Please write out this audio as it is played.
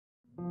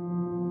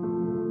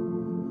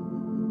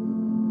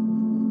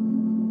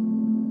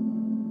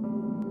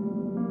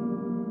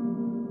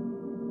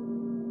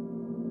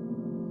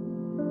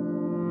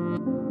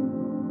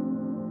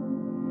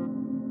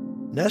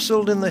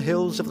Nestled in the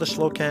hills of the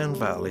Slocan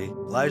Valley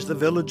lies the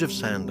village of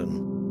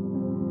Sandon.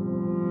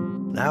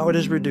 Now it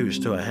is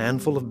reduced to a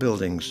handful of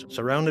buildings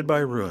surrounded by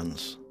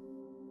ruins.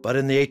 But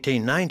in the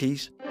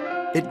 1890s,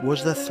 it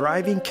was the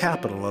thriving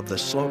capital of the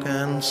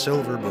Slocan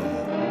Silver boom.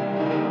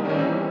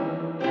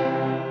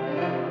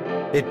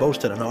 It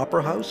boasted an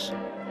opera house,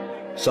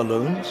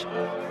 saloons,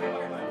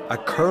 a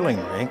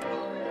curling rink,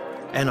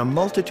 and a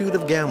multitude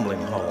of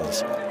gambling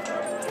halls.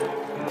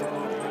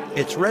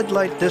 Its red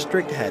light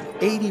district had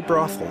 80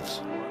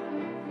 brothels.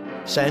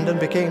 Sandon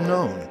became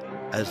known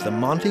as the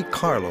Monte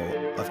Carlo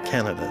of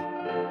Canada.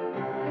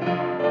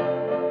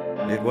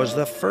 It was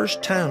the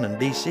first town in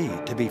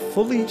BC to be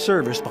fully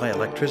serviced by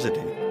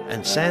electricity,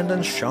 and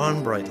Sandon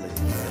shone brightly,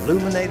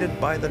 illuminated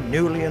by the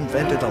newly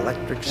invented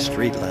electric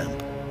street lamp.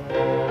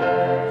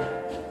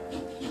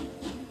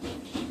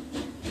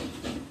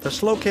 The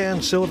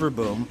Slocan Silver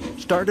boom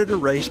started a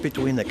race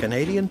between the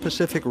Canadian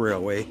Pacific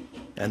Railway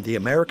and the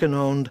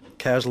American-owned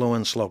Caslo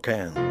and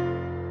Slocan.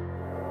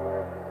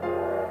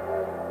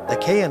 The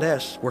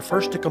K&S were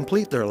first to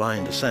complete their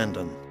line to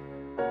Sandon.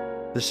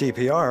 The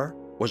CPR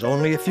was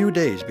only a few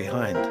days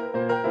behind.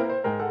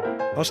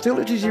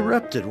 Hostilities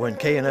erupted when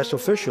K&S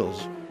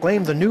officials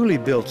claimed the newly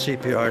built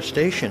CPR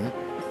station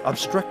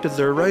obstructed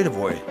their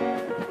right-of-way.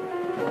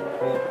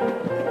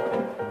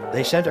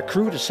 They sent a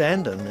crew to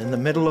Sandon in the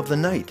middle of the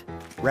night,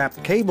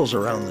 wrapped cables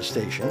around the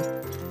station,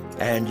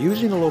 and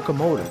using a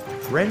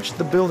locomotive, wrenched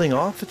the building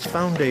off its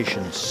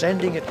foundations,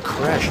 sending it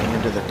crashing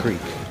into the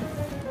creek.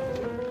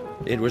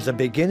 It was the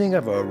beginning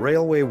of a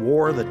railway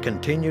war that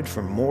continued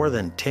for more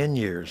than 10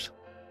 years.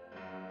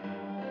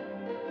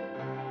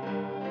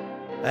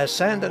 As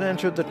Sandon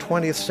entered the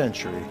 20th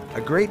century,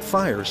 a great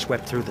fire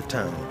swept through the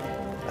town,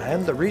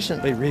 and the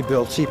recently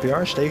rebuilt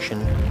CPR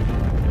station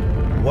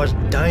was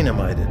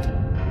dynamited,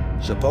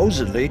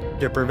 supposedly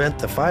to prevent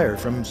the fire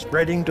from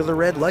spreading to the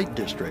red light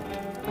district.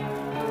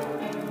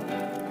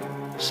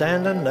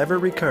 Sandon never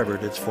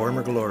recovered its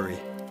former glory.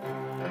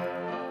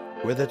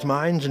 With its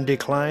mines in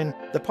decline,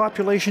 the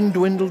population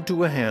dwindled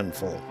to a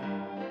handful.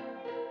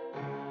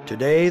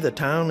 Today, the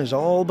town is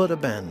all but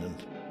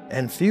abandoned,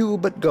 and few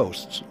but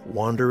ghosts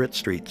wander its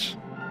streets.